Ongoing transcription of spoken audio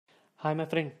Hi my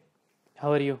friend,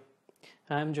 how are you?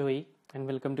 I am Joey and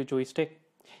welcome to Joey's Tech.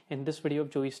 In this video of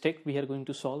Joey's Tech, we are going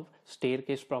to solve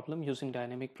staircase problem using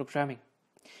dynamic programming.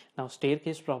 Now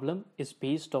staircase problem is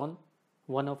based on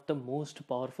one of the most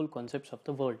powerful concepts of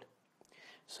the world.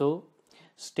 So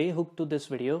stay hooked to this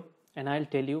video and I'll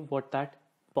tell you what that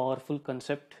powerful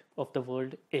concept of the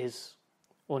world is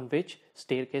on which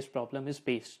staircase problem is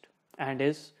based and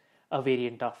is a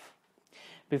variant of.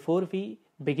 Before we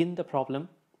begin the problem,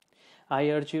 I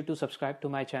urge you to subscribe to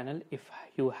my channel if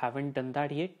you haven't done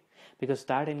that yet, because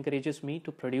that encourages me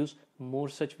to produce more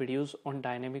such videos on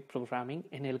dynamic programming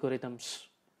and algorithms.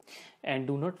 And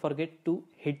do not forget to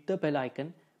hit the bell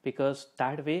icon, because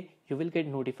that way you will get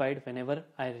notified whenever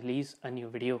I release a new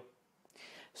video.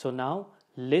 So now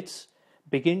let's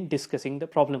begin discussing the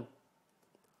problem.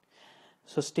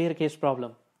 So staircase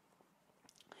problem.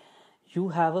 You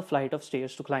have a flight of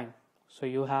stairs to climb. So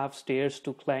you have stairs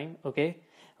to climb, okay,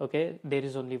 there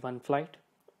is only one flight,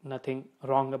 nothing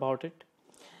wrong about it.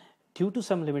 Due to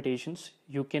some limitations,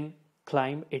 you can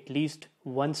climb at least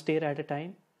one stair at a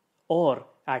time or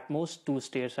at most two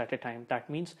stairs at a time. That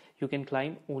means you can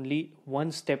climb only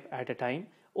one step at a time,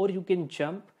 or you can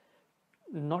jump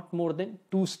not more than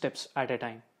two steps at a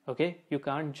time. Okay, you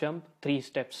can't jump three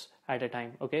steps at a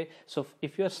time. Okay, so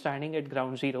if you are standing at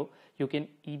ground zero, you can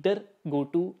either go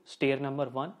to stair number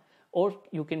 1 or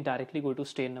you can directly go to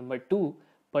stair number 2,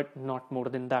 but not more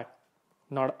than that,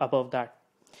 not above that.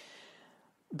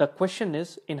 The question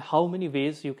is, in how many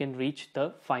ways you can reach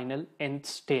the final nth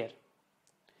stair.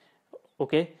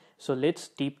 Okay, so let's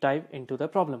deep dive into the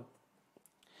problem.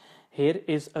 Here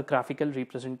is a graphical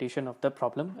representation of the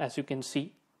problem. As you can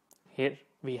see, here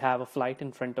we have a flight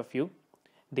in front of you.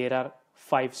 There are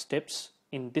 5 steps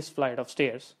in this flight of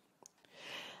stairs.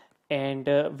 And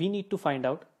we need to find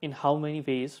out in how many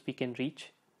ways we can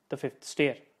reach the 5th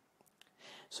stair.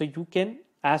 So you can,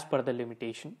 as per the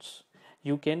limitations,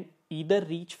 you can either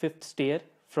reach 5th stair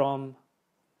from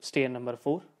stair number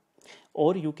 4,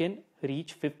 or you can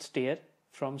reach 5th stair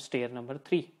from stair number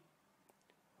 3.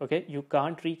 Okay, you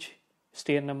can't reach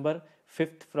stair number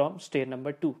 5th from stair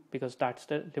number 2, because that's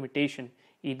the limitation,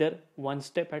 either one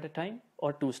step at a time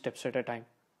or two steps at a time.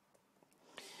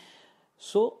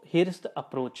 So here is the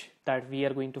approach that we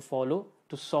are going to follow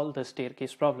to solve the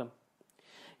staircase problem.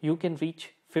 You can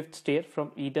reach 5th stair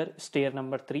from either stair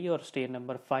number 3 or stair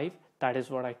number 5. That is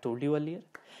what I told you earlier.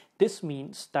 This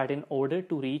means that in order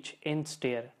to reach nth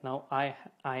stair, now I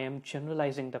am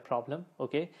generalizing the problem.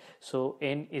 Okay, so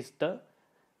n is the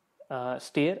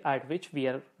stair at which we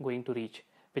are going to reach,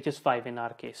 which is 5 in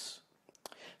our case.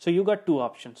 So you got two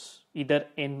options, either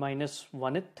n minus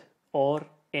 1th or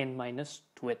n minus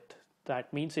 2th.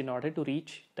 That means in order to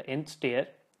reach the nth stair,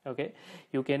 okay,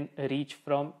 you can reach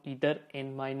from either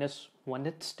n minus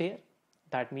 1th stair,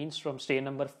 that means from stair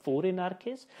number 4 in our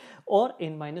case, or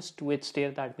n minus 2th stair,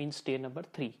 that means stair number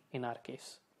 3 in our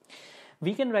case.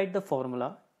 We can write the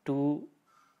formula to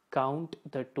count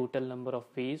the total number of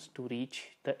ways to reach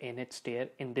the nth stair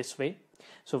in this way.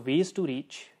 So ways to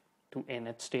reach to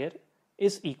nth stair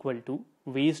is equal to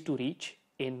ways to reach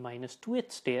n minus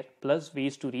 2th stair plus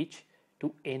ways to reach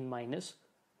to n minus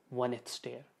 1th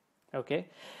stair. Okay,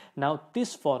 now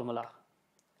this formula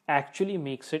actually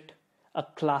makes it a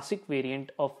classic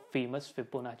variant of famous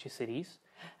Fibonacci series,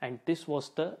 and this was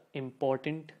the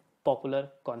important popular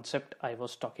concept I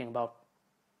was talking about.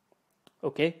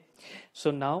 Okay,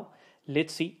 so now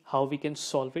let's see how we can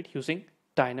solve it using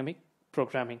dynamic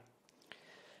programming.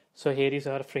 So here is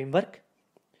our framework.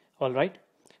 All right,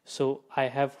 so I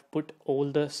have put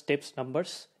all the steps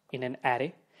numbers in an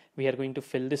array. We are going to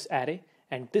fill this array,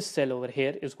 and this cell over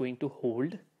here is going to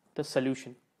hold the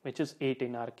solution, which is 8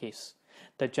 in our case.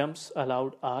 The jumps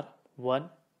allowed are 1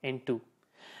 and 2.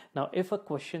 Now if a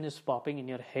question is popping in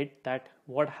your head that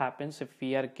what happens if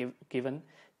we are given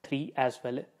 3 as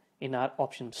well in our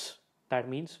options, that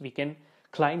means we can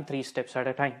climb 3 steps at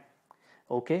a time.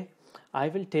 Okay, I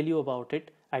will tell you about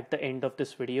it at the end of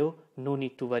this video, no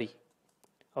need to worry.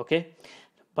 Okay,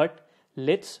 but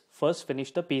let's first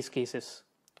finish the base cases.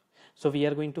 So we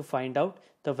are going to find out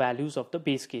the values of the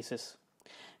base cases.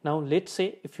 Now let's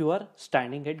say if you are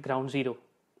standing at ground zero.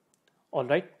 All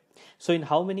right, so in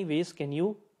how many ways can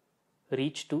you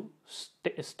reach to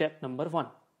step number 1?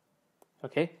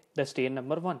 Okay, the stair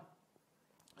number 1.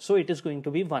 So it is going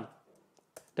to be 1.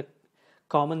 The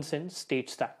common sense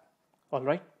states that. All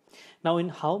right, now in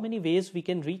how many ways we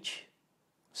can reach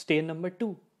stair number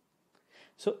 2?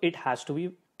 So it has to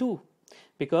be 2,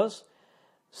 because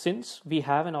since we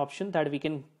have an option that we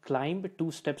can climb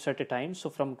 2 steps at a time, so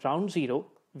from ground zero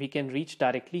we can reach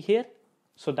directly here,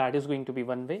 so that is going to be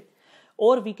one way,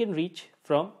 or we can reach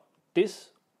from this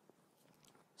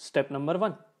step number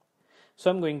 1. So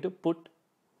I'm going to put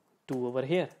 2 over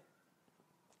here.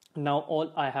 Now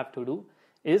all I have to do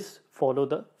is follow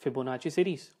the Fibonacci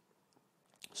series.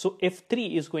 So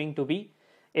F3 is going to be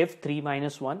F3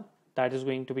 minus 1, that is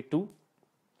going to be 2,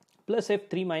 plus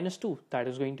F3 minus 2, that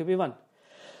is going to be 1.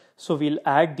 So we'll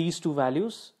add these two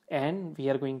values and we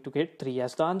are going to get 3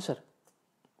 as the answer.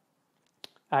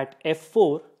 At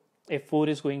F4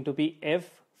 is going to be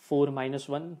F4 minus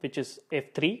 1, which is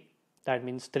F3, that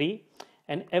means 3,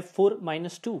 and F4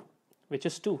 minus 2, which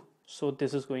is 2. So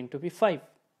this is going to be 5.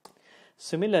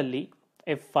 Similarly,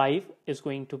 F5 is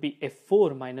going to be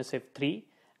F4 minus F3,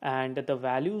 and the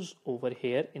values over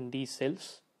here in these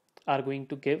cells are going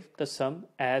to give the sum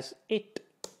as 8.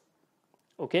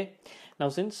 Okay, now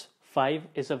since 5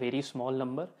 is a very small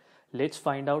number, let's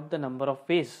find out the number of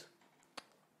ways,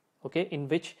 okay, in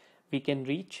which we can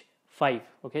reach 5.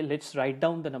 Okay, let's write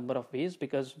down the number of ways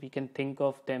because we can think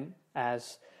of them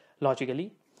as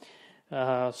logically.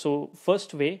 So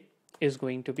first way is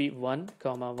going to be 1,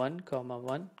 1, 1,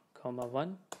 1,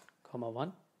 1,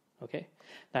 1. Okay,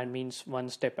 that means one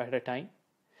step at a time.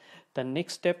 The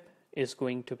next step is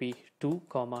going to be 2,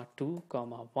 2,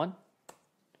 1.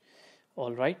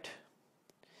 All right.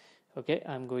 Okay,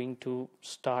 I'm going to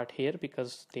start here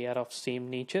because they are of same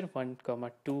nature. 1,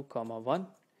 2, 1,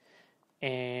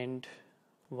 and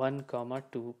 1,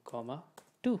 2,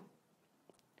 2.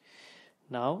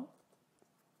 Now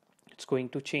it's going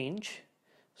to change.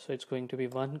 So it's going to be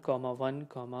 1, 1,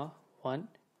 1,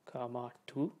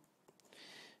 2.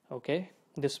 Okay,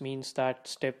 this means that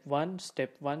step 1,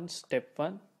 step 1, step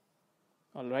 1.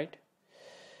 All right.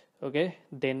 Okay,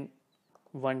 then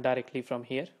 1 directly from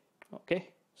here. Okay,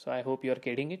 so I hope you are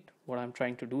getting it, what I'm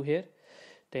trying to do here.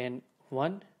 Then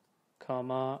 1,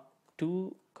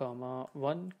 2, 1,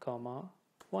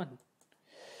 1.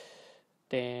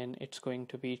 Then it's going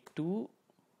to be 2,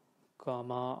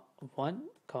 1, 1,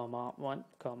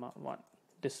 1.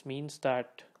 This means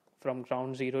that from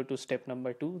ground 0 to step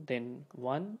number 2, then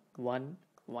 1, 1,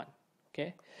 1.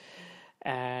 Okay,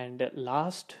 and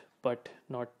last but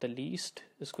not the least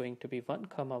is going to be 1,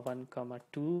 1,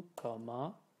 2,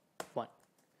 1.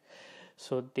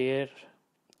 So there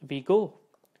we go.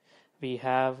 We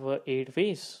have 8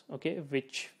 ways, okay,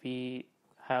 which we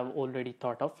have already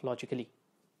thought of logically.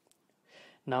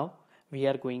 Now we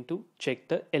are going to check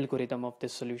the algorithm of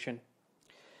this solution.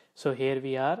 So here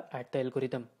we are at the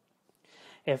algorithm.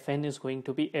 Fn is going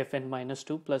to be Fn minus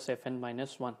 2 plus Fn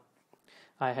minus 1.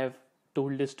 I have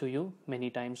told this to you many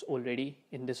times already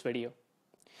in this video.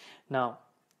 Now,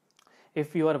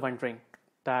 if you are wondering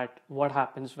that what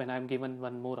happens when I'm given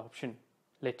one more option,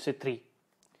 let's say 3,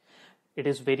 it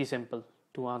is very simple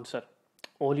to answer.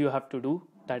 All you have to do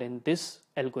that in this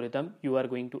algorithm, you are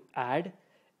going to add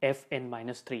Fn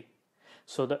minus 3.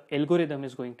 So the algorithm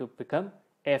is going to become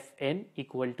Fn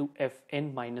equal to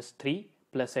Fn minus 3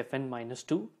 plus Fn minus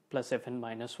 2 plus Fn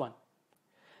minus 1.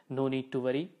 No need to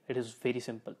worry, it is very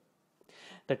simple.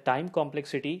 The time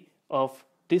complexity of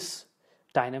this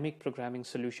dynamic programming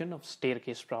solution of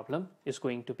staircase problem is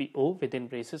going to be O within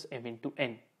braces m into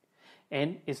n.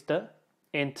 N is the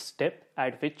nth step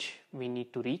at which we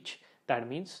need to reach. That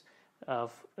means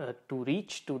to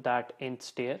reach to that nth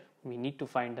stair, we need to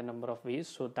find the number of ways.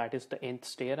 So that is the nth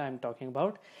stair I am talking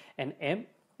about, and m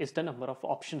is the number of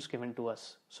options given to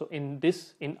us. So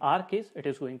in our case, it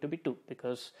is going to be 2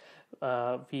 because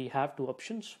we have 2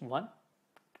 options, 1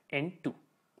 and 2.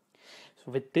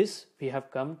 So with this, we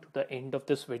have come to the end of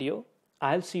this video.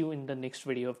 I'll see you in the next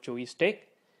video of Joey's Tech.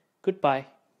 Goodbye.